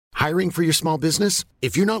Hiring for your small business?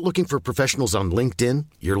 If you're not looking for professionals on LinkedIn,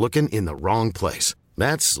 you're looking in the wrong place.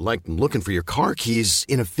 That's like looking for your car keys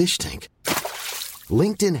in a fish tank.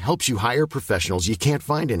 LinkedIn helps you hire professionals you can't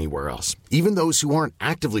find anywhere else, even those who aren't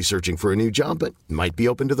actively searching for a new job but might be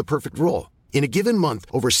open to the perfect role. In a given month,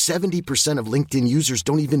 over 70% of LinkedIn users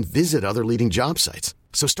don't even visit other leading job sites.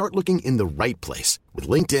 So start looking in the right place.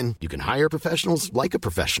 With LinkedIn, you can hire professionals like a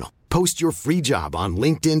professional. Post your free job on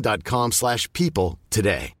linkedin.com/people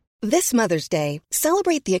today. This Mother's Day,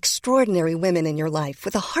 celebrate the extraordinary women in your life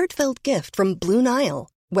with a heartfelt gift from Blue Nile.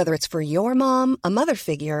 Whether it's for your mom, a mother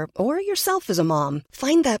figure, or yourself as a mom,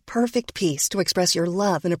 find that perfect piece to express your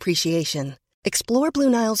love and appreciation. Explore Blue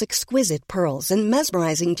Nile's exquisite pearls and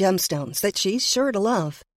mesmerizing gemstones that she's sure to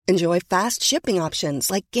love. Enjoy fast shipping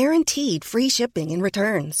options like guaranteed free shipping and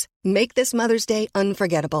returns. Make this Mother's Day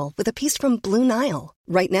unforgettable with a piece from Blue Nile.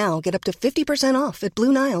 Right now, get up to 50% off at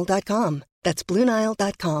BlueNile.com. That's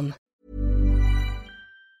BlueNile.com.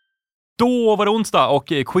 Då var det onsdag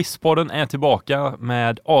och Quizpodden är tillbaka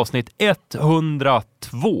med avsnitt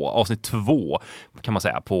 102. Avsnitt 2 kan man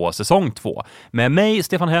säga på säsong 2. Med mig,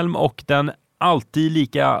 Stefan Helm, och den alltid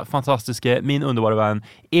lika fantastiske, min underbara vän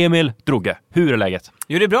Emil Drugge. Hur är läget?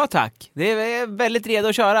 Jo, det är bra, tack. Det är väldigt redo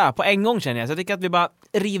att köra på en gång, känner jag. Så jag tycker att vi bara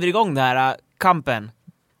river igång den här kampen.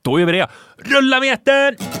 Då gör vi det. Rulla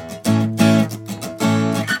metern!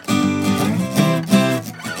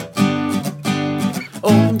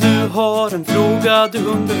 Om du har en fråga du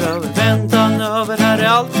undrar över, väntan över, här är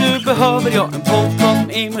allt du behöver. Jag en podcast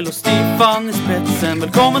med Emil och Stefan i spetsen.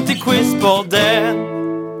 Välkommen till Quizpodden.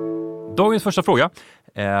 Dagens första fråga.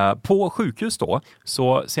 På sjukhus då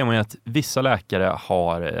så ser man ju att vissa läkare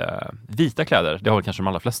har vita kläder. Det har kanske de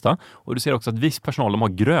allra flesta. Och du ser också att viss personal de har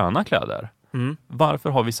gröna kläder. Varför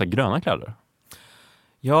har vissa gröna kläder?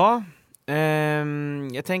 Ja,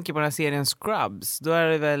 jag tänker på den här serien Scrubs. Då är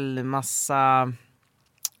det väl massa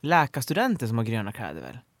läkarstudenter som har gröna kläder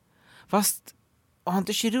väl. Fast har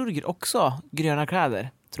inte kirurger också gröna kläder,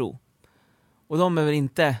 tro? Och de är väl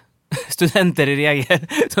inte studenter i regel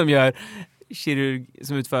som gör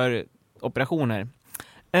som utför operationer.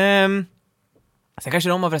 Sen kanske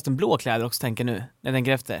de har förresten blå kläder också, tänker nu. När jag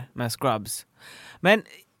tänker efter med Scrubs. Men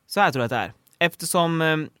så här tror jag att det är.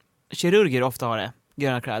 Eftersom kirurger ofta har det,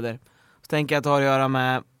 gröna kläder, så tänker jag att det har att göra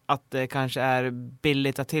med att det kanske är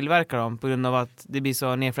billigt att tillverka dem på grund av att det blir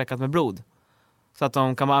så nedfläckat med blod. Så att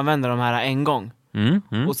de kan bara använda de här en gång.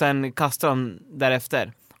 Och sen kasta dem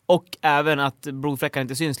därefter. Och även att blodfläckar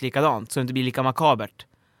inte syns likadant, så det inte blir lika makabert.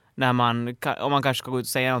 När om man kanske ska gå ut och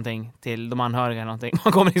säga någonting till de anhöriga eller någonting.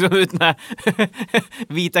 Man kommer liksom ut med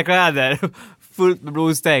vita kläder, fullt med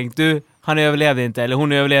blodstänk. Du, han överlevde inte, eller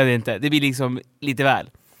hon överlevde inte. Det blir liksom lite väl.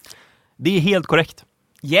 Det är helt korrekt.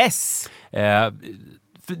 Yes!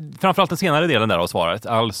 Framförallt den senare delen där av svaret.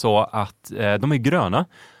 Alltså att de är gröna,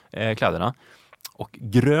 kläderna. Och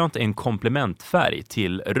grönt är en komplementfärg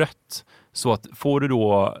till rött. Så att får du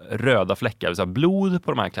då röda fläckar, alltså blod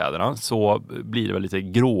på de här kläderna, så blir det väl lite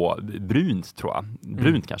gråbrunt, tror jag.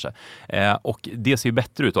 Brunt kanske. Och det ser ju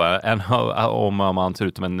bättre ut då än om man ser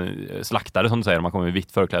ut som en slaktare, som du säger. Man kommer med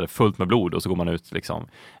vitt förkläde fullt med blod och så går man ut liksom.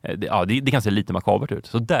 Det kan se lite makabert ut.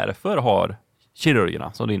 Så därför har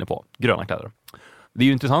kirurgerna, som du är inne på, gröna kläder. Det är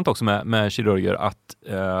ju intressant också med kirurger att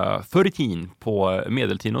förr i tiden, på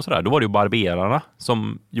medeltiden och sådär, då var det ju barberarna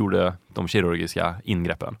som gjorde de kirurgiska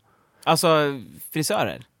ingreppen. Alltså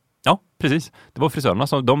frisörer? Ja, precis. Det var frisörerna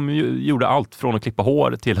som de gjorde allt från att klippa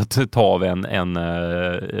hår till att ta av en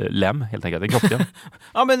lem, helt enkelt, en kroppdel.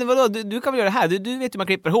 Ja, men vadå? Du kan väl göra det här? Du vet hur man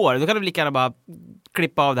klipper hår. Då kan du lika gärna bara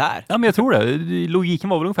klippa av det här. Ja, men jag tror det. Logiken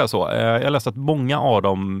var väl ungefär så. Jag läste att många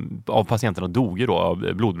av patienterna dog ju då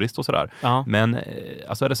av blodbrist och sådär. Ja. Men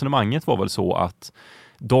alltså, resonemanget var väl så att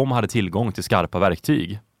de hade tillgång till skarpa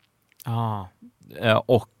verktyg. Ja.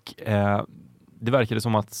 Och det verkade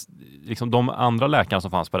som att liksom, de andra läkarna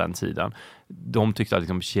som fanns på den tiden, de tyckte att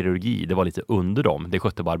liksom, kirurgi, det var lite under dem. Det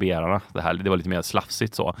skötte barberarna. Det var lite mer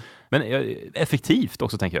slafsigt så. Men effektivt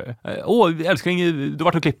också, tänker jag. Älskling, du har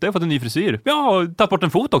varit och klippt dig och fått en ny frisyr. Ja, tagit bort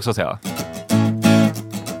en fot också, säger jag.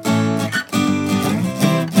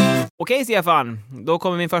 Okej, Stefan. Då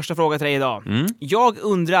kommer min första fråga till dig idag. Jag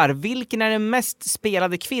undrar, vilken är den mest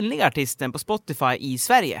spelade kvinnliga artisten på Spotify i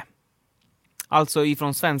Sverige? Alltså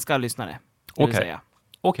ifrån svenska lyssnare.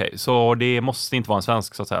 Okej, så det måste inte vara en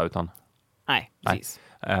svensk så att säga, utan... Nej, precis.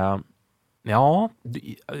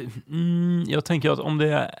 Jag tänker att om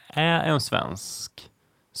det är en svensk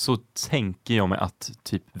så tänker jag mig att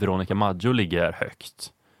typ Veronica Maggio ligger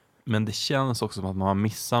högt. Men det känns också som att man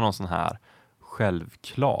missar någon sån här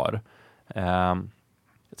självklar.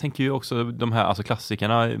 Jag tänker ju också de här alltså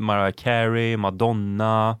klassikerna, Mariah Carey,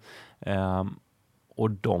 Madonna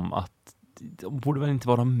och de borde väl inte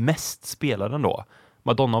vara de mest spelade ändå.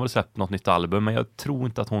 Madonna har väl släppt något nytt album, men jag tror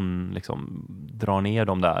inte att hon liksom drar ner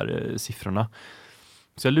de där siffrorna.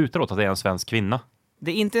 Så jag lutar åt att det är en svensk kvinna.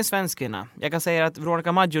 Det är inte en svensk kvinna. Jag kan säga att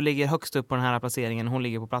Veronica Maggio ligger högst upp på den här placeringen. Hon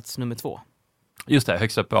ligger på plats nummer 2. Just det,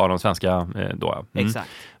 högst upp av de svenska då. Exakt.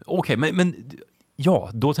 Okej, men ja,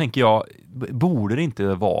 då tänker jag, borde det inte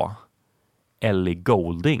vara Ellie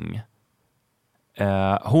Goulding?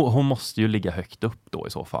 Hon måste ju ligga högt upp då i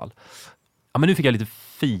så fall. Ja, men nu fick jag lite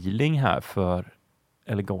feeling här för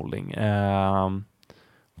Ellie Goulding.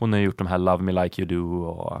 Hon har gjort de här Love Me Like You Do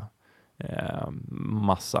och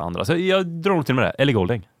massa andra. Så jag drar nog till med det. Ellie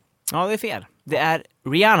Goulding. Ja, det är fel. Det är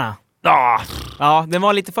Rihanna. Ah! Ja, den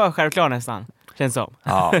var lite för självklar nästan. Känns som.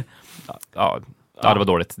 Ja, det var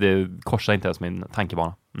dåligt. Det korsar inte ens min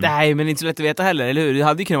tankebana. Nej, men det är inte så lätt att veta heller, eller hur? Det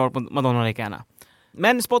hade ju kunnat vara på Madonna lika gärna.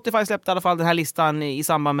 Men Spotify släppte i alla fall den här listan i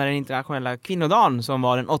samband med den internationella kvinnodagen som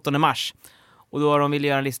var den 8 mars. Och då de ville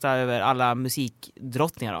göra en lista över alla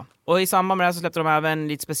musikdrottningar då. Och i samband med det här så släppte de även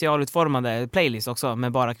lite specialutformade playlist också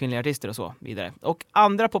med bara kvinnliga artister och så vidare. Och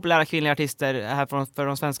andra populära kvinnliga artister här för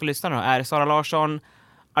de svenska lyssnarna är Sara Larsson,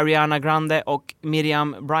 Ariana Grande och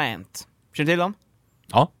Miriam Bryant. Känner du till dem?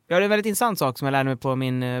 Ja. Ja, det är en väldigt intressant sak som jag lärde mig på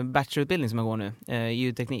min bachelorutbildning som jag går nu,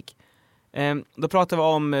 ljudteknik. Då pratar vi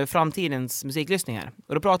om framtidens musiklyssningar.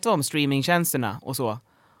 Och då pratar vi om streamingtjänsterna och så.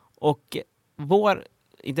 Och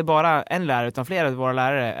inte bara en lärare utan flera av våra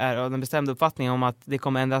lärare är av den bestämda uppfattningen om att det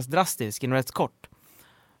kommer ändras drastiskt inom rätt kort.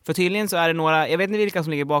 För tydligen så är det några, jag vet inte vilka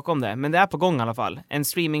som ligger bakom det, men det är på gång i alla fall. En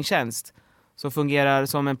streamingtjänst som fungerar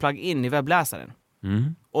som en plug-in i webbläsaren.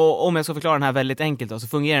 Och om jag ska förklara den här väldigt enkelt då, så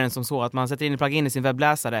fungerar den som så att man sätter in en plug-in i sin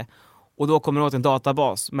webbläsare och då kommer det åt en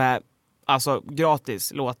databas med alltså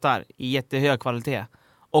gratis låtar i jättehög kvalitet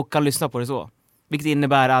och kan lyssna på det så. Vilket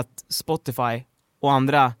innebär att Spotify och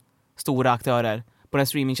andra stora aktörer på den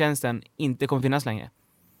streamingtjänsten inte kommer finnas längre.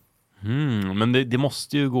 Men det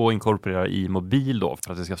måste ju gå att inkorporera i mobil då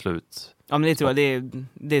för att det ska slå ut. Ja, men det tror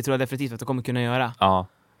jag definitivt att det kommer kunna göra. Ja,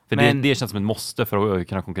 för men det känns som ett måste för att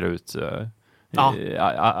kunna konkurrera ut.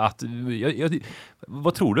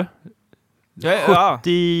 Vad tror du?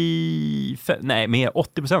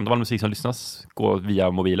 80% av all musik som lyssnas går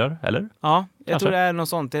via mobiler, eller? Ja, jag Kanske. tror det är något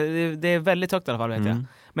sånt. Det är väldigt högt i alla fall, vet jag.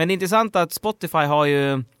 Men det är intressant att Spotify har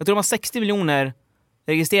ju, jag tror de har 60 miljoner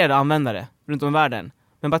registrerade användare runt om i världen.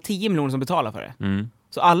 Men bara 10 miljoner som betalar för det.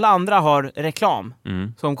 Så alla andra har reklam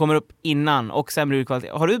som kommer upp innan och sämre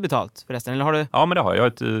urkvalitet. Har du betalt förresten? Eller har du? Ja, men det har jag. Jag har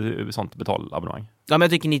ett sånt betalabonnemang. Ja, men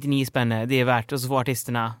jag tycker 99 spänn, det är värt. Och så får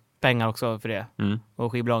artisterna pengar också för det.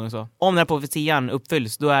 Och skivbolagen och så. Om den här profetian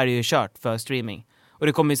uppfylls, då är det ju kört för streaming. Och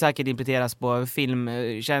det kommer ju säkert implementeras på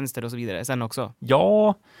filmtjänster och så vidare sen också.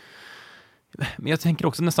 Ja, men jag tänker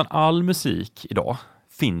också nästan all musik idag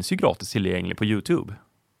finns ju gratis tillgänglig på YouTube.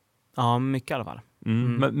 Ja, mycket i alla fall.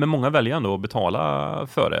 Men många väljer ändå att betala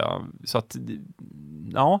för det. Så att,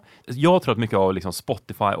 ja, jag tror att mycket av liksom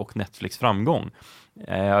Spotify och Netflix framgång,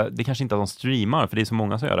 det kanske inte att de streamar, för det är så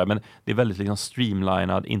många som gör det, men det är väldigt liksom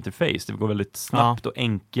streamlinad interface. Det går väldigt snabbt och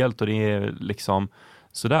enkelt och det är liksom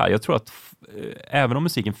sådär. Jag tror att även om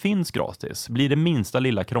musiken finns gratis, blir det minsta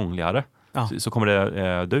lilla krångligare så kommer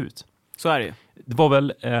det dö ut. Så är det ju. Det var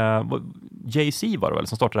väl Jay-Z var det väl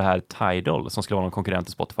som startade det här Tidal som skulle vara en konkurrent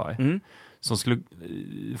till Spotify. Som skulle,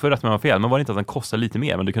 för rätt med mig fel, men var det inte att den kostade lite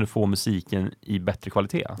mer, men du kunde få musiken i bättre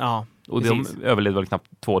kvalitet. Ja, och de överlevde väl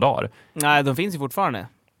knappt 2 dagar. Nej, de finns ju fortfarande.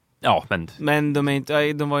 Ja, men de är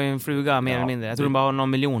inte, de var ju en fruga mer eller mindre. Jag tror de bara har någon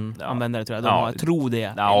miljon användare, tror jag. Jag tror det.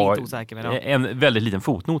 Jag är lite osäker. Men en väldigt liten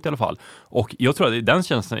fotnot i alla fall. Och jag tror att den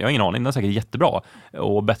tjänsten, jag har ingen aning, den är säkert jättebra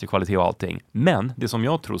och bättre kvalitet och allting. Men det som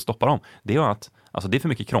jag tror stoppar dem, det är att alltså det är för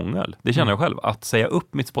mycket krångel. Det känner jag själv. Att säga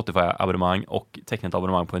upp mitt Spotify-abonnemang och teckna ett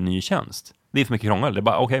abonnemang på en ny tjänst. Det är för mycket krångel. Det är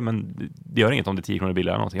bara, okej, men det gör inget om det är 10 kronor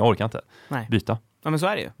billigare eller någonting. Jag orkar inte byta. Ja, men så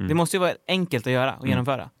är det ju. Det måste ju vara enkelt att göra och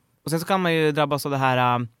genomföra. Och sen så kan man ju drabbas av det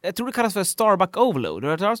här, jag tror det kallas för Starbuck Overload. Har du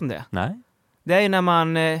hört talas om det? Nej. Det är ju när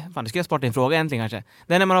man, fan det ska jag sporta en fråga äntligen kanske.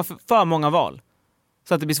 Det är när man har för många val.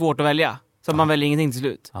 Så att det blir svårt att välja. Så att man väljer ingenting till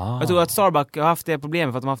slut. Jag tror att Starbuck har haft det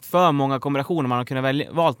problemet för att de har haft för många kombinationer man har kunnat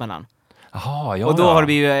valt mellan. Och då har det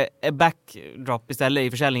blivit ett backdrop istället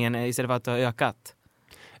i försäljningen istället för att det har ökat.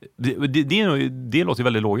 Det låter ju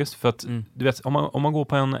väldigt logiskt för att du vet, om man går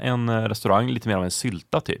på en restaurang lite mer av en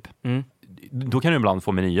sylta typ, då kan du ibland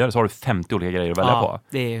få menyer så har du 50 olika grejer att välja på.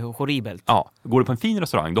 Det är horribelt. Ja, går du på en fin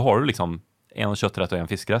restaurang då har du liksom en kötträtt och en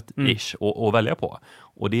fiskrätt ish och välja på.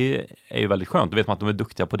 Och det är ju väldigt skönt, då vet man att de är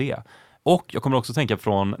duktiga på det. Och jag kommer också tänka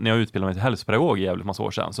från när jag utbildade mig till hälsopedagog i jävligt massa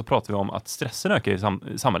år sedan, så pratade vi om att stressen ökar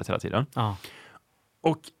i samhället hela tiden. Ja.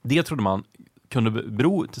 Och det trodde man kunde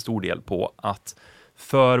bero till stor del på att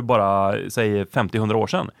för bara, säg 50-100 år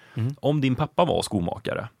sedan, om din pappa var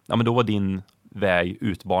skomakare, ja men då var din väg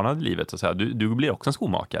utbanad i livet så att säga. Du blir också en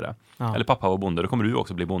skomakare. Ja. Eller pappa var bonde, då kommer du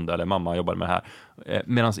också bli bonde, eller mamma jobbar med det här.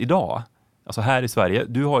 Medan idag, alltså här i Sverige,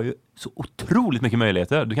 du har ju så otroligt mycket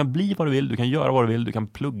möjligheter. Du kan bli vad du vill, du kan göra vad du vill, du kan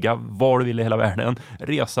plugga var du vill i hela världen,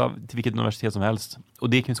 resa till vilket universitet som helst. Och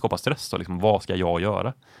det kan ju skapa stress då, liksom, vad ska jag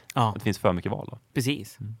göra? Ja. Det finns för mycket val då.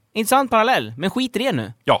 Precis. Intressant parallell, men skit i det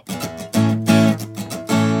nu. Ja.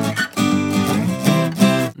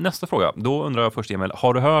 Nästa fråga, då undrar jag först Emil,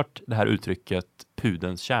 har du hört det här uttrycket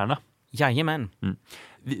pudelns kärna? Jajamän.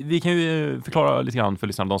 Vi kan ju förklara lite grann för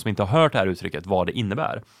lyssnarna, de som inte har hört det här uttrycket, vad det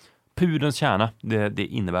innebär. Pudelns kärna, det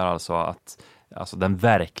innebär alltså den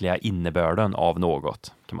verkliga innebörden av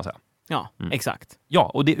något, kan man säga. Ja, exakt.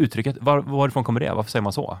 Ja, och det uttrycket, varifrån kommer det? Varför säger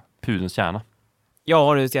man så? Pudelns kärna.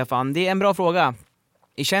 Ja du Stefan, det är en bra fråga.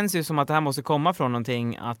 Det känns ju som att det här måste komma från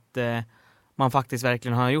någonting, att man faktiskt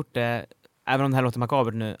verkligen har gjort det, även om det här låter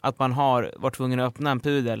makabert nu, att man har varit tvungen att öppna en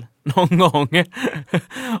pudel någon gång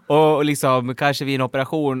och liksom kanske vid en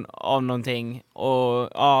operation av någonting och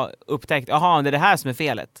upptäckt, jaha, det är det här som är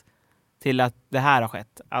felet till att det här har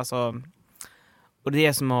skett. Alltså, och det är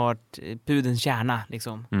det som har varit pudelns kärna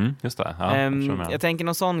liksom. Just det. Ja, jag tänker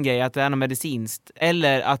någon sån grej, att det är något medicinskt,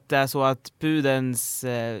 eller att det är så att pudelns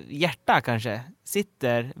hjärta kanske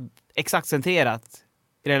sitter exakt centrerat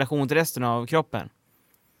i relation till resten av kroppen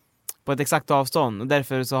på ett exakt avstånd, och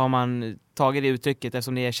därför så har man tagit det uttrycket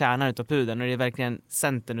eftersom det är kärnan utav pudeln och det är verkligen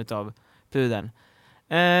centern utav pudeln.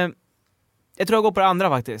 Jag tror jag går på det andra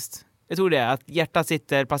faktiskt. Jag tror det, att hjärtat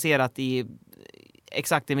sitter placerat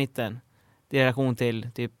exakt i mitten i relation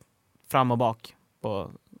till typ fram och bak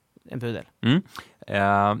på en pudel.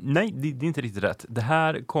 Nej, det är inte riktigt rätt. Det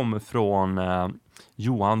här kommer från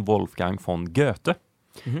Johann Wolfgang von Goethe.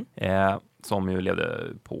 Som ju levde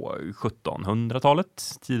på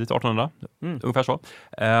 1700-talet, tidigt 1800, ungefär så.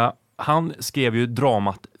 Han skrev ju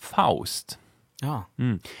dramat Faust. Ja.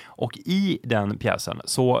 Och i den pjäsen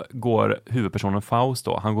så går huvudpersonen Faust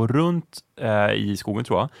då, han går runt i skogen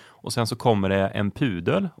tror jag, och sen så kommer det en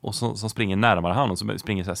pudel och som springer närmare han, och så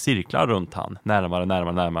springer så här cirklar runt han,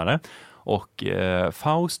 närmare. Och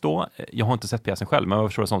Faust då, jag har inte sett pjäsen själv, men jag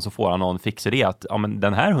förstår det som så får han någon fix idé att ja, men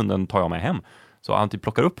den här hunden tar jag med hem. Så han typ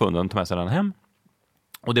plockar upp hunden, tar med sig den hem.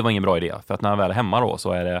 Och det var ingen bra idé, för att när han väl är hemma då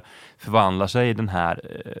så förvandlar sig den här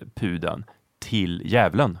pudeln till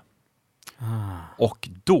djävulen. Och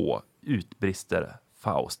då utbrister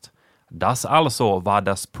Faust: Das alltså var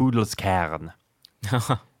das Pudels Kern.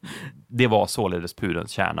 Det var således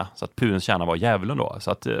pudelns kärna. Så att pudelns kärna var djävulen då.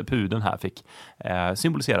 Så att pudeln här fick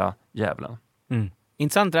symbolisera djävulen.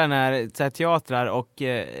 Intressant är när så här, teatrar och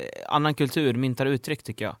annan kultur myntar uttryck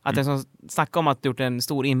tycker jag. Att det som snackar om att det gjort en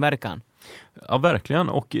stor inverkan. Ja, verkligen.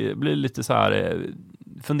 Och blir lite så här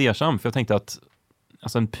fundersam. För jag tänkte att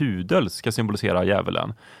alltså en pudel ska symbolisera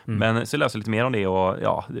djävulen. Men så läser jag lite mer om det och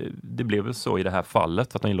ja, det blev väl så i det här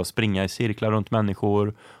fallet. För att de gillar att springa i cirklar runt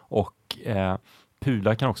människor. Och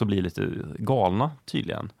pudlar kan också bli lite galna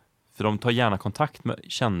tydligen. För de tar gärna kontakt med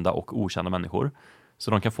kända och okända människor.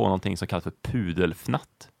 Så de kan få någonting som kallas för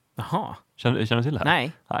pudelfnatt. Jaha. Känner du till det här?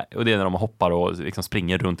 Nej. Och det är när de hoppar och liksom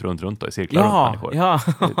springer runt då, i cirklar runt människor. Ja.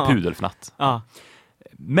 Pudelfnatt. Ja.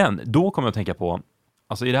 Men då kommer jag att tänka på,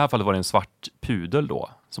 alltså i det här fallet var det en svart pudel då,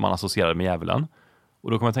 som man associerade med djävulen.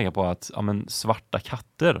 Och då kommer jag att tänka på att svarta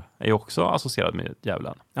katter är ju också associerade med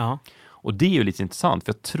djävulen. Ja. Och det är ju lite intressant,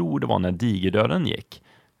 för jag tror det var när digerdöden gick,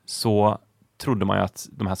 så trodde man ju att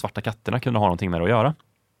de här svarta katterna kunde ha någonting med det att göra.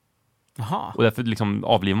 Jaha. Och därför liksom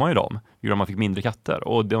avlivar man ju dem. Gjorde man fick mindre katter.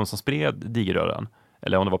 Och de som spred digerdöden,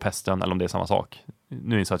 eller om det var pesten eller om det är samma sak.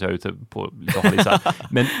 Nu inser att jag är ute på lite håll.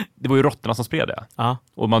 Men det var ju råttorna som spred det. Ja.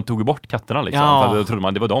 Och man tog ju bort katterna liksom. Ja. För då trodde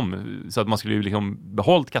man det var dem. Så att man skulle ju liksom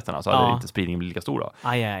behållit katterna, så hade inte spridningen blivit lika stor då.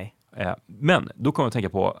 Aj. Men då kommer jag att tänka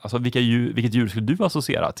på, alltså vilket djur skulle du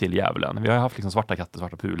associera till djävulen? Vi har ju haft liksom svarta katter,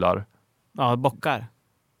 svarta pular. Ja, bockar.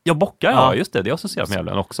 Ja, bockar, ja just det. Det är associerat med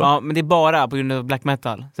djävulen också. Ja, men det är bara på grund av black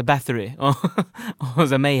metal. Så Bathory och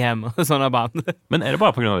så Mayhem och sådana band. Men är det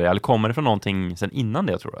bara på grund av det? Eller kommer det från någonting sen innan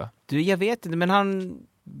det, tror du? Du, jag vet inte, men han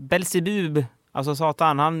Belzebub, alltså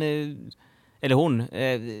Satan, han eller hon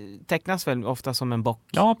tecknas väl ofta som en bock.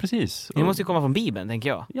 Ja, precis. Det måste ju komma från Bibeln, tänker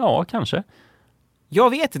jag. Ja, kanske. Jag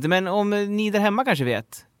vet inte, men om ni där hemma kanske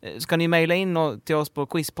vet, ska ni mejla in till oss på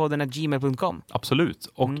quizpodden@gmail.com.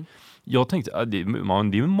 Absolut. Och jag tänkte, det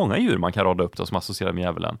är många djur man kan rada upp då som associerar med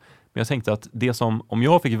djävulen. Men jag tänkte att det som, om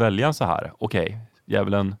jag fick välja så här, okej,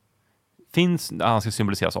 djävulen han ska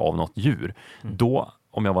symboliseras av något djur. Då,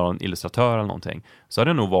 om jag var en illustratör eller någonting, så hade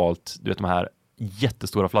jag nog valt, du vet, de här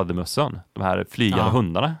jättestora fladdermössen. De här flygande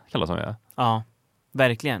hundarna kallas de ju. Ja,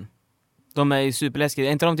 verkligen. De är ju superläskiga.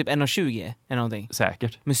 Är inte de typ 1,20 eller någonting?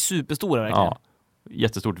 Säkert. Men superstora verkligen. Ja.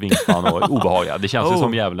 Jättestort vingspann och obehagliga. Det känns ju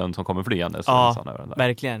som djävulen som kommer flygande.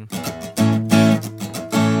 Verkligen.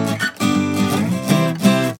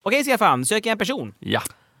 Okej, Stefan, söker jag en person. Ja.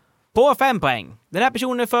 På 5 poäng. Den här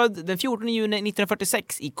personen är född den 14 juni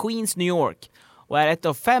 1946 i Queens, New York. Och är ett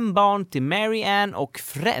av 5 barn till Mary Ann och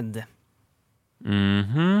Fred.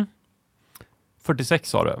 46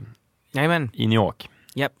 sa du. Jajamän. I New York.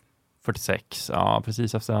 Japp. 46. Ja,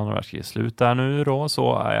 precis efter andra världskrigets slut där nu då.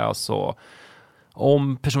 Så är jag alltså...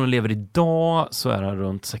 Om personen lever idag så är den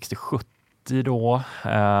runt 60-70 då.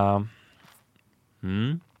 Ja,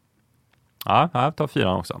 jag tar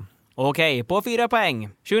 4 också. Okej, på 4 poäng.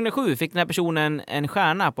 2007 fick den här personen en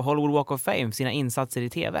stjärna på Hollywood Walk of Fame för sina insatser i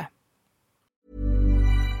TV.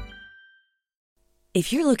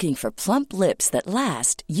 If you're looking for plump lips that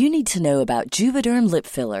last, you need to know about Juvederm lip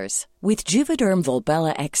fillers. With Juvederm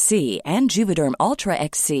Volbella XC and Juvederm Ultra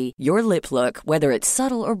XC, your lip look, whether it's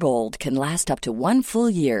subtle or bold, can last up to 1 full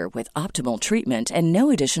year with optimal treatment and no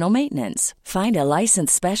additional maintenance. Find a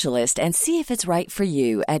licensed specialist and see if it's right for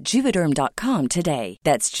you at Juvederm.com today.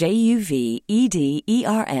 That's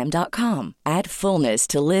JUVEDERM.com. Add fullness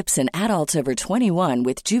to lips in adults over 21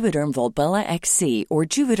 with Juvederm Volbella XC or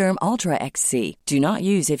Juvederm Ultra XC. Do not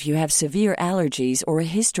use if you have severe allergies or a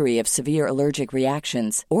history of severe allergic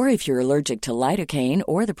reactions, or if you're allergic to lidocaine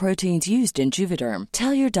or the proteins used in Juvederm.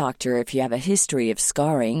 Tell your doctor if you have a history of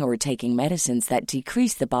scarring or taking medicines that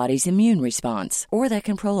decrease the body's immune response or that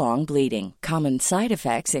can prolong bleeding. Common side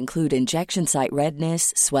effects include injection site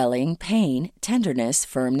redness, swelling, pain, tenderness,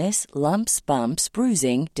 firmness, lumps, bumps,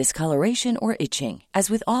 bruising, discoloration, or itching. As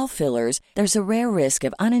with all fillers, there's a rare risk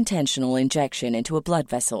of unintentional injection into a blood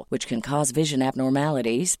vessel, which can cause vision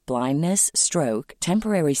abnormalities, blindness, stroke,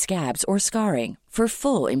 temporary scabs, or scarring. For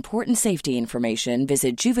full, important safety information,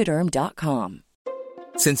 visit Juvederm.com.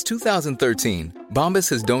 Since 2013, Bombas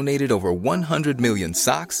has donated over 100 million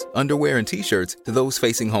socks, underwear, and T-shirts to those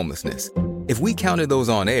facing homelessness. If we counted those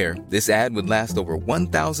on air, this ad would last over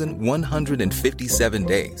 1,157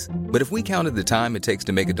 days. But if we counted the time it takes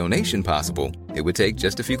to make a donation possible, it would take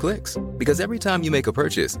just a few clicks. Because every time you make a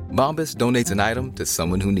purchase, Bombas donates an item to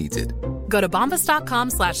someone who needs it. Go to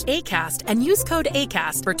bombas.com/ACAST and use code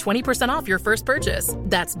ACAST for 20% off your first purchase.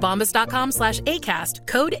 That's bombas.com/ACAST,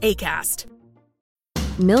 code ACAST.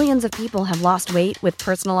 Millions of people have lost weight with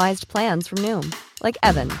personalized plans from Noom. Like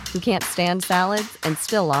Evan, who can't stand salads and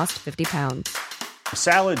still lost 50 pounds.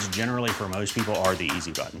 Salads generally for most people are the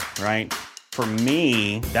easy button, right? For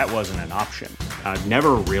me, that wasn't an option. I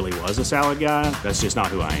never really was a salad guy. That's just not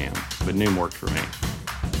who I am. But Noom worked for me.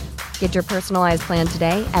 Get your personalized plan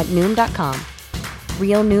today at Noom.com.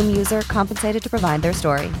 Real Noom user compensated to provide their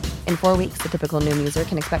story. In 4 weeks, the typical Noom user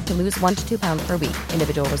can expect to lose 1 to 2 pounds per week.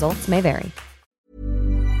 Individual results may vary.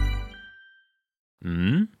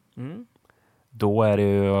 Då är det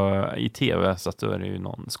ju i tv, så att då är det ju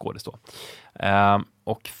någon skådis då.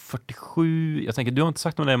 Och 47, jag tänker, du har inte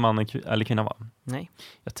sagt om det är man eller kvinna, va? Nej.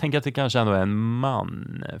 Jag tänker att det kanske ändå är en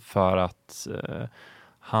man, för att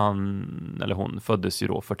han eller hon föddes ju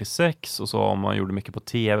då 46, och så om man gjorde mycket på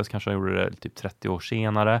tv så kanske han gjorde det typ 30 år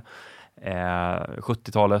senare.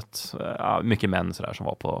 70-talet, mycket män sådär som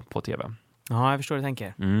var på tv. Ja, jag förstår vad du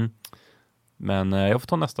tänker. Men jag får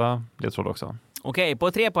ta nästa ledtråd också. Okej,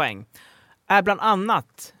 på 3 poäng. Är bland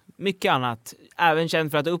annat, mycket annat, även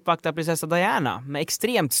känd för att uppvakta prinsessa Diana med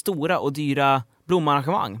extremt stora och dyra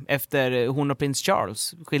blomarrangemang efter hon och prins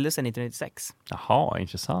Charles skilde sig 1996. Jaha,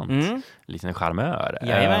 intressant. Liten charmör.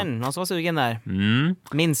 Jajamän, någon som var sugen där.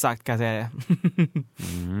 Minst sagt kan jag säga det.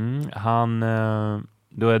 Han,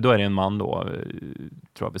 då är det en man då,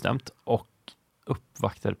 tror jag bestämt, och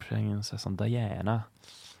uppvaktade prinsessan Diana.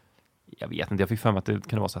 Jag vet inte, jag fick för mig att det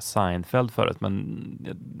kunde vara så här Seinfeld förut,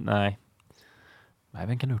 men nej. Nej,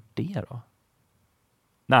 vem kan ha gjort det då?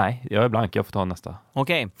 Nej, jag är blank, jag får ta nästa.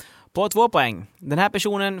 Okej, på 2 poäng. Den här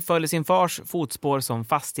personen följer sin fars fotspår som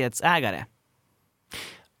fastighetsägare.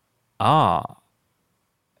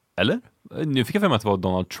 Eller? Nu fick jag för mig att det var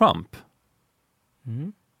Donald Trump.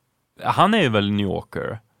 Han är ju väl New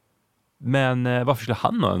Yorker. Men varför skulle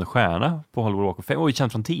han ha en stjärna på Hollywood Walk of Fame? Och är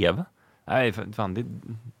känd från tv? Nej, fan, det är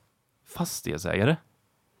fastighetsägare.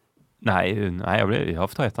 Nej, jag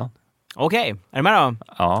får ta ettan. Okej, är du med då?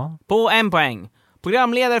 Ja. På 1 poäng.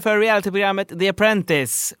 Programledare för realityprogrammet The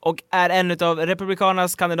Apprentice och är en av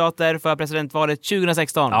republikanernas kandidater för presidentvalet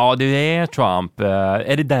 2016. Ja, det är Trump.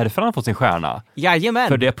 Är det därför han fått sin stjärna? Jajamän.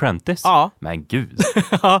 För The Apprentice? Ja. Men gud.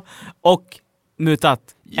 Och mutat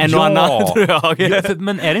en och annan, tror jag. Ja,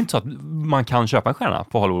 men är det inte så att man kan köpa en stjärna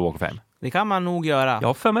på Hollywood Walk of Fame? Det kan man nog göra. Jag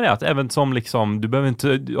har för mig det, att även som liksom, du behöver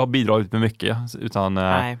inte ha bidragit med mycket, utan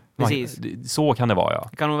Nej, precis. Så kan det vara, ja.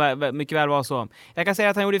 Det kan nog mycket väl vara så. Jag kan säga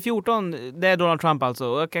att han gjorde 14, det är Donald Trump alltså,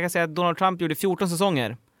 och jag kan säga att Donald Trump gjorde 14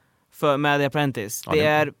 säsonger med The Apprentice. Ja, det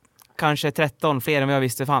är kanske 13 fler än vad jag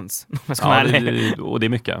visste fanns. Och det är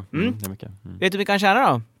mycket. Det är mycket. Vet du hur vi kan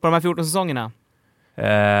tjäna då, på de här 14 säsongerna?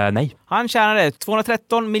 Nej. Han tjänade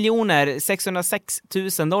 213 606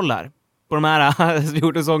 000 dollar på de här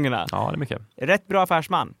 14 säsongerna. Ja, det är mycket. Rätt bra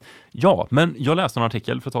affärsman. Ja, men jag läste en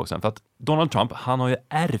artikel för ett tag sedan, för att Donald Trump, han har ju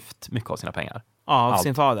ärvt mycket av sina pengar. Ja, av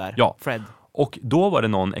sin fader, ja. Fred. Och då var det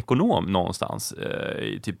någon ekonom någonstans,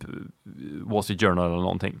 i typ Wall Street Journal eller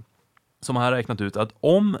någonting, som har räknat ut att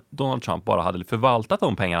om Donald Trump bara hade förvaltat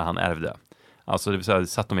de pengarna han ärvde, alltså det vill säga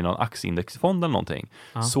satt dem i någon aktieindexfond eller någonting,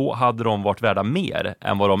 så hade de varit värda mer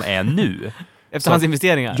än vad de är nu. Efter hans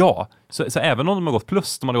investeringar? Ja, så även om de har gått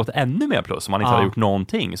plus, de hade gått ännu mer plus om man inte hade gjort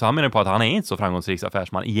någonting. Så han menar på att han är inte så framgångsrik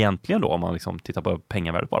affärsman egentligen då, om man liksom tittar på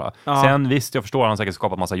pengavärdet bara. Ja. Sen visst, jag förstår att han säkert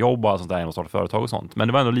skapat massa jobb och allt sånt där och startat företag och sånt. Men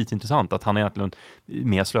det var ändå lite intressant att han egentligen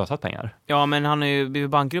mer slösat pengar. Ja, men han har ju blivit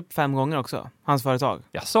bankrupt 5 gånger också, hans företag.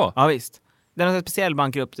 Jaså? Ja, visst. Det är en speciell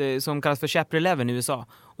bankrupt som kallas för Chapter 11 i USA.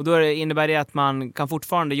 Och då innebär det att man kan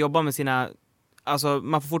fortfarande jobba med sina... Alltså,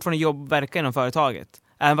 man får fortfarande verka inom företaget.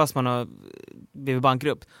 Även fast man har blivit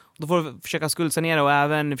bankrupt. Då får du försöka skuldsanera och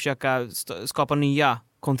även försöka skapa nya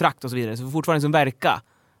kontrakt och så vidare. Så du får fortfarande som verka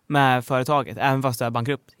med företaget. Även fast du är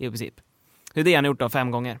bankrupt i princip. Det är det han har gjort då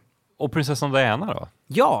 5 gånger. Och prinsessan Diana då?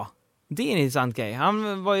 Ja, det är en intressant grej.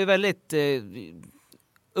 Han var ju väldigt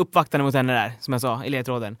uppvaktande mot henne där, som jag sa, i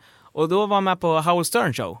ledtråden. Och då var han med på Howard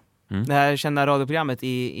Stern Show. Det här kända radioprogrammet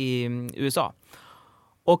i USA.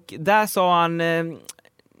 Och där sa han...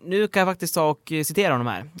 nu kan jag faktiskt ta och citera honom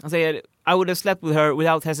här. Han säger, I would have slept with her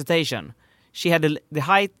without hesitation. She had the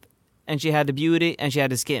height and she had the beauty and she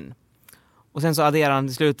had the skin. Och sen så adderar han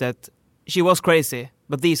i slutet, she was crazy,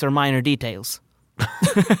 but these are minor details.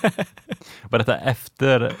 Var detta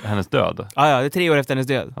efter hennes död? Ja, det är 3 år efter hennes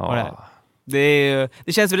död. Ja. Det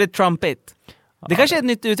känns väldigt trumpigt. Det kanske är ett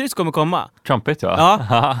nytt uttryck som kommer komma. Trumpigt, ja.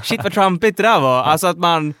 Ja, shit vad trumpigt det där var. Alltså att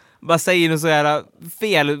man bara säger något så här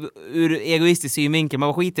fel ur egoistisk synvinkel.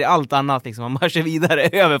 Man skiter i allt annat liksom. Man marschar vidare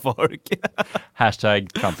över folk.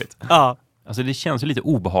 Hashtag trumpigt. Ja. Alltså det känns ju lite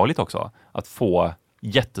obehagligt också att få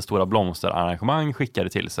jättestora blomsterarrangemang skickade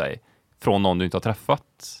till sig från någon du inte har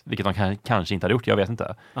träffat. Vilket de kanske inte hade gjort, jag vet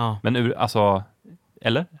inte. Ja. Men alltså,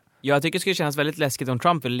 eller? Jag tycker det skulle kännas väldigt läskigt om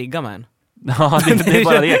Trump vill ligga med en. Ja, det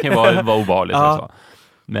bara det kan ju vara obehagligt. Ja. Alltså.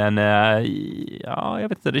 Men ja, jag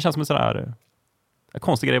vet inte, det känns som en sån här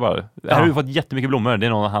konstig grej bara. Här har du fått jättemycket blommor, det är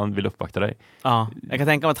någon han vill uppvakta dig. Ja, jag kan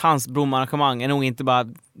tänka mig att hans blomarrangemang är nog inte bara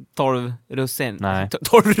 12 russin. Nej.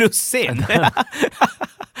 12 russin?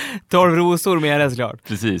 12 rosor med det såklart.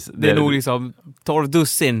 Precis. Det är nog liksom 12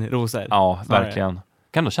 dussin rosor. Ja, verkligen.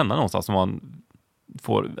 Kan du känna någonstans som man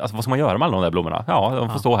får, alltså vad ska man göra med alla de där blommorna? Ja, de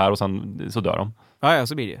får stå här och sen så dör de. Ja,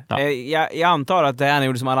 så blir det ju. Ja. Jag antar att det här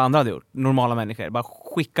gjorde som alla andra hade gjort. Normala människor. Bara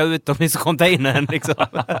skicka ut dem i containern liksom.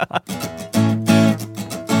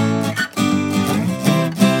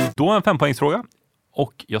 Då en 5-poängsfråga.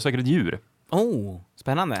 Och jag söker ett djur.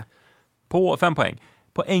 Spännande. På 5 poäng.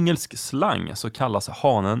 På engelsk slang så kallas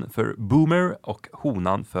hanen för boomer och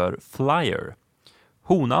honan för flyer.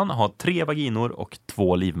 Honan har 3 vaginor och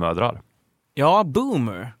 2 livmödrar. Ja,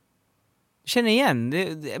 boomer. Känner igen.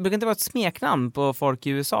 Det brukar inte vara ett smeknamn på folk i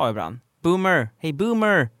USA ibland. Boomer. Hej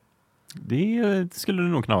boomer. Det skulle du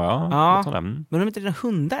nog kunna vara. Ja. Men de är inte dina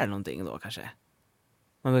hundar eller någonting då kanske?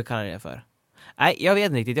 Man vill kalla det för. Nej, jag vet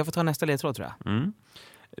inte riktigt. Jag får ta nästa ledtråd tror jag.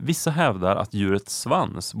 Vissa hävdar att djurets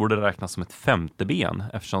svans borde räknas som ett 5:e ben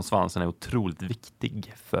eftersom svansen är otroligt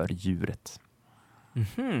viktig för djuret.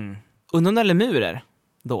 Undrar om det är lemurer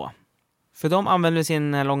då? För de använder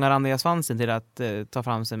sin långa randiga svansen till att ta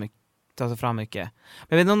sig fram mycket. Men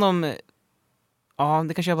jag vet inte om de... Ja,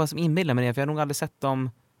 det kanske jag bara som inbillar med det. För jag har nog aldrig sett dem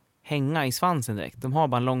hänga i svansen direkt. De har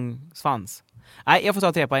bara en lång svans. Nej, jag får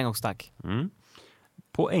ta 3 poäng också, tack.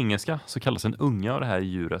 På engelska så kallas en unga av det här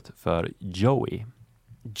djuret för Joey.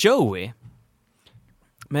 Joey?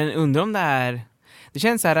 Men undrar om det är... Det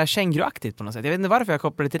känns så här känguruaktigt på något sätt. Jag vet inte varför jag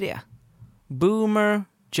kopplar det till det. Boomer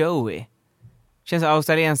Joey. Känns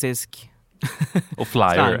australiensisk. Och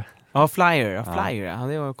flyer. Ja, flyer. Ja, flyer. Ja,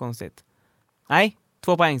 det var konstigt. Nej,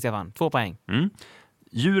 2 poäng, Stefan. 2 poäng.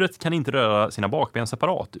 Djuret kan inte röra sina bakben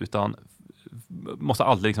separat utan måste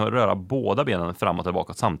alltid liksom röra båda benen framåt och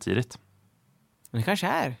tillbaka samtidigt. Men det kanske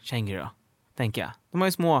är känguru då, tänker jag. De har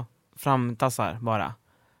ju små framtassar bara.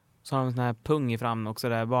 Så har de en sån här pung i fram också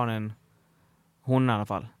där barnen, hon i alla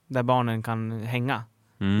fall, där barnen kan hänga.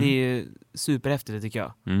 Det är ju superhäftigt det tycker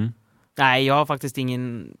jag. Nej, jag har faktiskt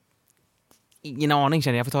ingen aning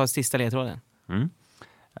känner jag. får ta sista ledtråden.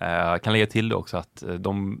 Jag kan lägga till det också att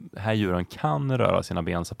de här djuren kan röra sina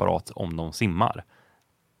ben separat om de simmar.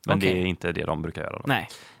 Men det är inte det de brukar göra. Då. Nej.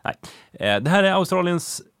 Det här är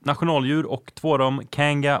Australiens nationaldjur och 2 av dem,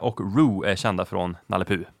 Kanga och Roo, är kända från Nalle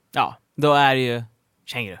Puh. Ja, då är det ju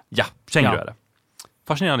känguru. Ja, känguru är det.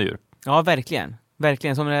 Fascinerande djur. Ja, verkligen.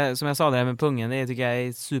 Verkligen, som jag sa där med pungen, det tycker jag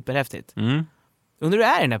är superhäftigt. Undrar hur det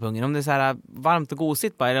är i den här pungen, om det är så här varmt och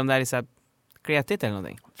gosigt bara, eller om det är så här kletigt eller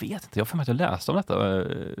någonting. Jag vet inte, jag får med att jag läste om detta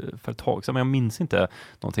för ett tag sedan, men jag minns inte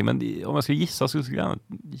någonting. Men om jag skulle gissa så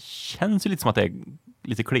det känns ju lite som att det är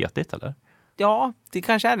lite kletigt, eller? Ja, det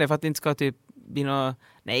kanske är det, för att det inte ska typ bli något...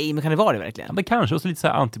 Nej, men kan det vara det verkligen? Ja, men kanske också lite så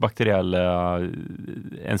här antibakteriella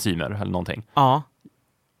enzymer eller någonting. Ja,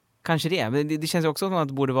 kanske det. Men det känns ju också som att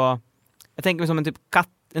det borde vara... Jag tänker mig som en typ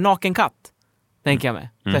en naken katt. Tänker jag mig.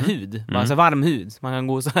 Så här hud. Bara så varm hud. Man kan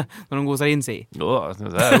gosa när de gosar in sig i. Ja,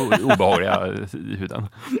 så här obehagliga huden.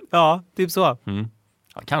 Ja, typ så.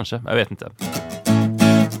 Ja, kanske, jag vet inte.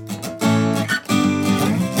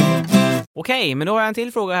 Okej, men då har jag en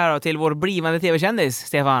till fråga här då, till vår blivande tv-kändis,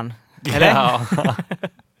 Stefan. Eller? Ja,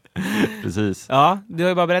 precis. Ja, du har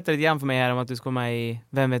ju bara berättat lite grann för mig här om att du ska komma med i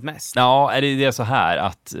Vem vet mest? Ja, det är så här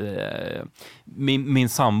att min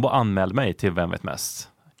sambo anmälde mig till Vem vet mest.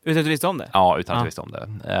 Utan att du visste om det? Ja, utan att jag visste om det.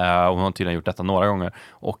 Och hon har tydligen gjort detta några gånger.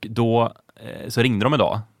 Och då så ringde de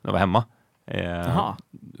idag när jag var hemma.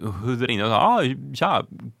 Hur ringde de? Tja,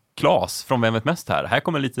 Claes från Vem vet mest här. Här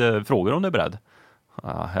kommer lite frågor om du är beredd.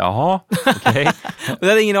 Jaha, okej. Och du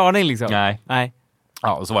hade ingen aning liksom? Nej.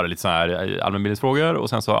 Ja, och så var det lite så här allmänbildningsfrågor och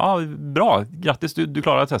sen så, bra, grattis, du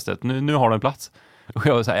klarade testet. Nu har du en plats. Och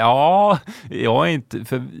jag säger jag är inte,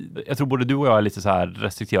 för jag tror både du och jag är lite så här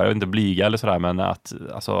restriktiva, jag är inte blyga eller sådär, men att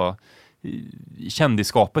alltså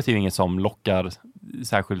kändisskapet är ju inget som lockar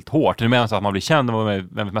särskilt hårt. Det menar så att man blir känd och med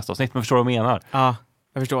Vem vet mest avsnitt, men förstår du vad jag menar? Ja,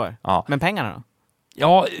 jag förstår. Ja. Men pengarna då?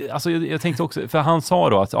 Ja, alltså jag tänkte också, för han sa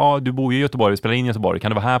då att du bor i Göteborg, vi spelar in i Göteborg,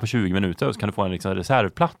 kan du vara här på 20 minuter och så kan du få en liksom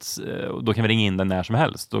reservplats och då kan vi ringa in den när som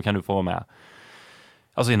helst, då kan du få vara med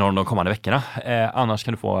alltså inom de kommande veckorna. Annars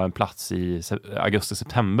kan du få en plats i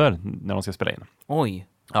augusti-september när de ska spela in. Oj,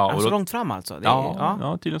 ja, så långt fram alltså?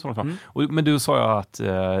 Ja, tydligen så långt fram. Men du sa jag att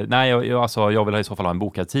jag vill i så fall ha en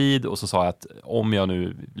bokad tid, och så sa jag att om jag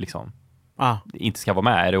nu liksom inte ska vara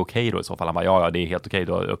med, är det okej då i så fall? Han bara, ja det är helt okej,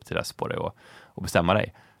 då är det upp till dess på det och bestämma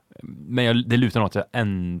dig. Men det lutar nog att jag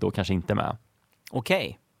ändå kanske inte är med.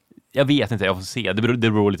 Okej. Jag vet inte, jag får se. Det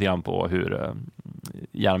beror lite grann på hur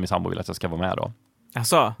gärna min sambo vill att jag ska vara med då.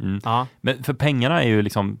 Jaså? Ja. Men för pengarna är ju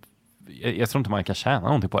liksom, jag tror inte man kan tjäna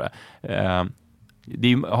någonting på det. Det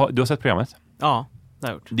är ju, du har sett programmet? Ja, det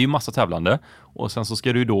har jag gjort. Det är ju massa tävlande, och sen så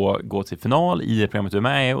ska du då gå till final i det programmet du är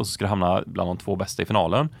med i, och så ska du hamna bland de 2 bästa i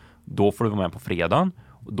finalen. Då får du vara med på fredagen.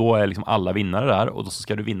 Och då är liksom alla vinnare där, och då så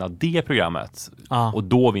ska du vinna det programmet. Och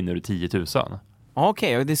då vinner du 10 000.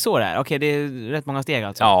 Okej, och det är så där. Okej, det är rätt många steg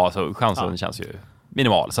alltså. Ja, så chansen känns ju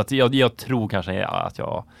minimal. Så att jag tror kanske att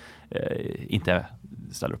jag inte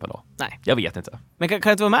ställer upp ändå. Nej. Jag vet inte. Men kan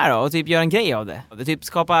du inte vara med då och typ göra en grej av det? Typ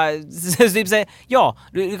skapa, typ säga,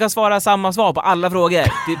 du kan svara samma svar på alla frågor.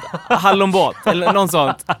 Typ hallonbåt eller något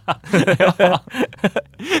sånt.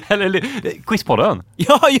 Eller Quizpodden.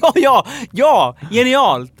 Ja,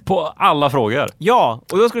 genialt. På alla frågor. Ja,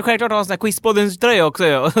 och då skulle du självklart ha en sån här Quizpoddens tröja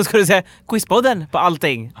också. Och då skulle du säga Quizpodden på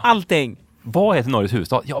allting. Vad heter Norges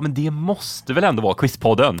huvudstad? Ja, men det måste väl ändå vara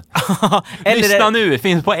Quizpodden. Lyssna nu,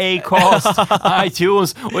 finns på Acast,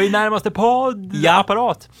 iTunes och i närmaste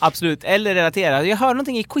poddapparat. Ja, absolut. Eller relatera. Jag hör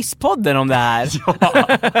någonting i Quizpodden om det här.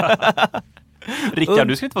 Rickard,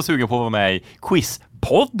 du ska inte vara sugen på att vara med i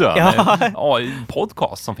Quizpodden. Ja,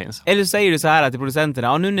 podcast som finns. Eller så säger du så här till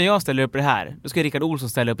producenterna, nu när jag ställer upp det här, då ska Rickard Olsson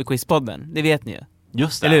ställa upp i Quizpodden. Det vet ni ju.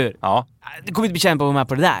 Just det. Eller hur? Ja. Det kommer inte bli känd på att vara med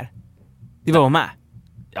på det där. Det var med.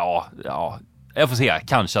 Ja. Jag får se,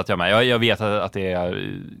 kanske att jag är med. Jag vet att det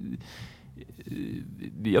är...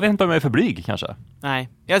 Jag vet inte om jag är för blyg, kanske. Nej,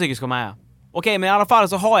 jag tycker jag ska med. Okej, men i alla fall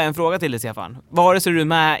så har jag en fråga till dig, Stefan. Vare sig du är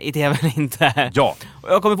med i tv eller inte. Ja. Och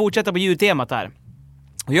jag kommer fortsätta på djurtemat här.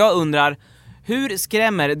 Och jag undrar, hur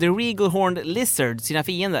skrämmer The Regal Horned Lizard sina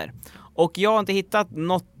fiender? Och jag har inte hittat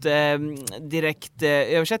något direkt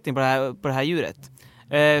översättning på det här djuret.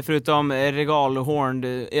 Förutom Regal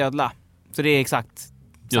Horned ödla. Så det är exakt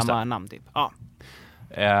samma namn typ. Ja.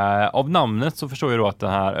 Av namnet så förstår jag då att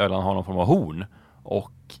den här ödlan har någon form av horn.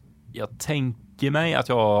 Och jag tänker mig att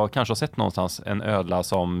jag kanske har sett någonstans en ödla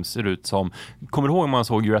som ser ut som... Kommer du ihåg om man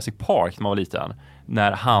såg Jurassic Park när man var liten?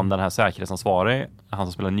 När han, den här säkerhetsansvarig, han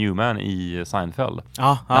som spelar Newman i Seinfeld.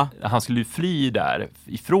 Han skulle ju fly där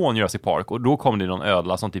ifrån Jurassic Park och då kom det någon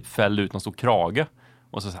ödla som typ fällde ut någon stor krage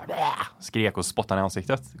och så här skrek och spottade i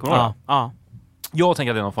ansiktet. Kommer du ihåg det? Jag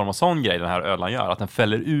tänker att det är någon form av sån grej den här ödlan gör. Att den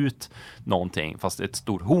fäller ut någonting fast ett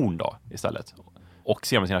stort horn då istället. Och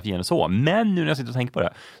ser med sina fiender så. Men nu när jag sitter och tänker på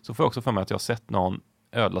det så får jag också för mig att jag har sett någon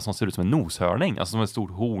ödla som ser ut som en noshörning. Alltså som ett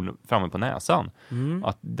stort horn framme på näsan.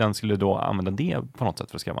 Att den skulle då använda det på något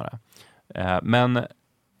sätt för att skrämma det. Men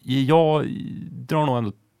jag drar nog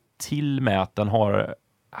ändå till med att den har...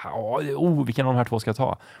 vilken av de här två ska jag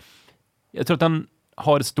ta? Jag tror att den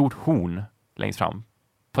har ett stort horn längst fram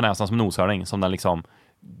på näsan som noshörning som den liksom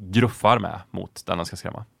gruffar med mot den ska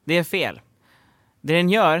skrämma. Det är fel. Det den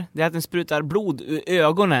gör, det är att den sprutar blod ur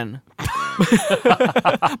ögonen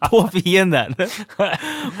på fienden.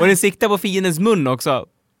 Och den siktar på fiendens mun också.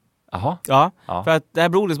 Jaha. Ja, för att det här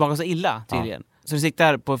blodet smakar så illa tydligen. Så den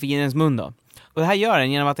siktar på fiendens mun då. Och det här gör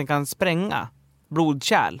den genom att den kan spränga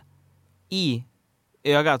blodkärl i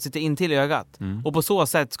ögat, sitter in till ögat. Och på så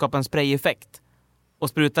sätt skapa en sprayeffekt. Och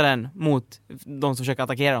spruta den mot de som försöker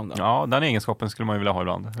attackera dem då. Ja, den egenskapen skulle man ju vilja ha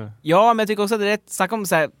ibland. Ja, men jag tycker också att det är rätt snacka om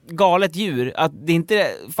så här galet djur. Att det är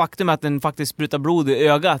inte faktum att den faktiskt sprutar blod i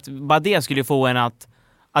ögat. Bara det skulle få en att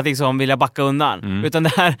liksom vilja backa undan. Utan det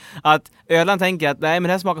här att ödlan tänker att nej, men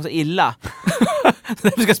det här smakar så illa. Så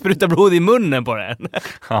den ska spruta blod i munnen på den.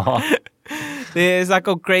 Ja. Det är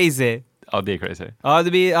snacka om crazy. Ja, det är crazy. Ja,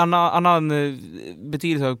 det blir annan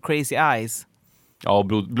betydelse av crazy eyes. Ja, och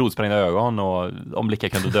blodsprängda ögon och om blickar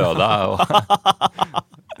kunde döda. Och...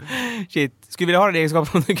 Shit, skulle vilja ha den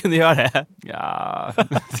egenskapen om du kunde göra det? Ja,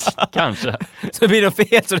 kanske. Så blir det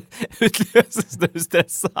fel så det utlöses när du är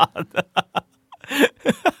stressad.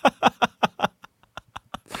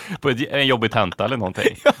 På en jobbig tenta eller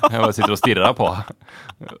någonting. Jag sitter och stirrar på.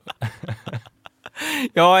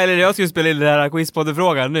 Ja, eller jag skulle spela in den här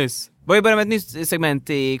Quizpodden-frågan nyss. Vi har börjat med ett nytt segment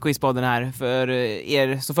i Quizpodden här för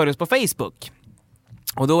er som följer oss på Facebook.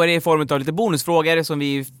 Och då är det i form av lite bonusfrågor som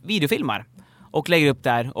vi videofilmar och lägger upp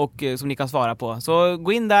där och som ni kan svara på. Så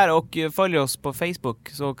gå in där och följ oss på Facebook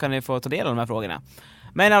så kan ni få ta del av de här frågorna.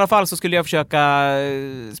 Men i alla fall så skulle jag försöka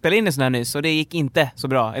spela in en sån här nyss och det gick inte så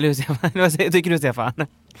bra. Eller hur, Stefan? Vad tycker du, Stefan?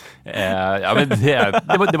 Ja, men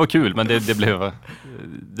det var kul, men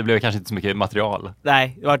det blev kanske inte så mycket material.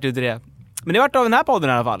 Nej, det vart ju inte det. Men det vart av den här podden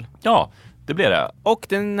i alla fall. Ja, det blev det. Och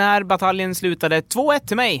den här bataljen slutade 2-1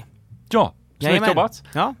 till mig. Ja, snyggt jobbat.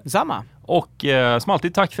 Ja, detsamma. Och som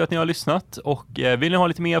alltid, tack för att ni har lyssnat. Och vill ni ha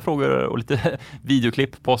lite mer frågor och lite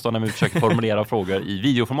videoklipp på oss när vi försöker formulera frågor i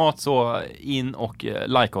videoformat, så in och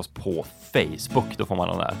like oss på Facebook. Då får man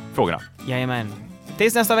de där frågorna. Jajamän.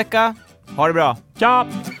 Tills nästa vecka. Ha det bra. Tja!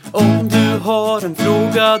 Om du har en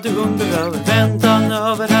fråga du undrar över, väntan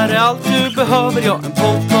över, här är allt du behöver. Ja, en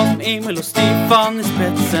podcast med Emil och Stefan i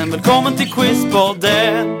spetsen. Välkommen till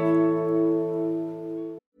Quizpodden!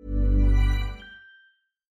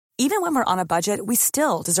 Even when we're on a budget, we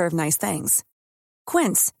still deserve nice things.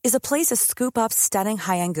 Quince is a place to scoop up stunning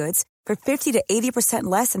high-end goods for 50 to 80%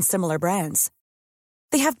 less than similar brands.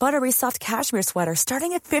 They have buttery soft cashmere sweaters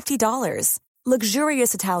starting at $50,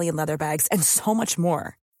 luxurious Italian leather bags, and so much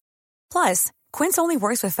more. Plus, Quince only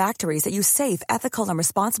works with factories that use safe, ethical, and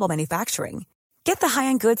responsible manufacturing. Get the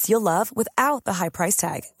high-end goods you'll love without the high price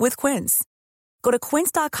tag with Quince. Go to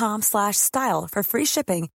quince.com/style for free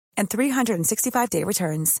shipping and 365-day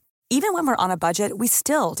returns. Even when we're on a budget, we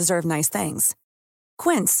still deserve nice things.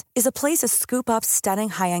 Quince is a place to scoop up stunning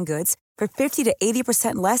high-end goods for 50 to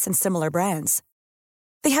 80% less than similar brands.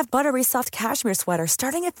 They have buttery soft cashmere sweaters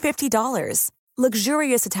starting at $50,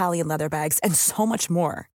 luxurious Italian leather bags, and so much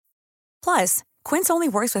more. Plus, Quince only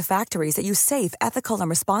works with factories that use safe, ethical, and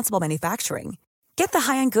responsible manufacturing. Get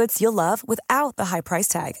the high-end goods you'll love without the high price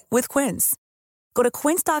tag with Quince. Go to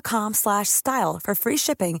quince.com/style for free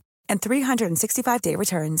shipping and 365-day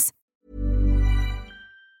returns.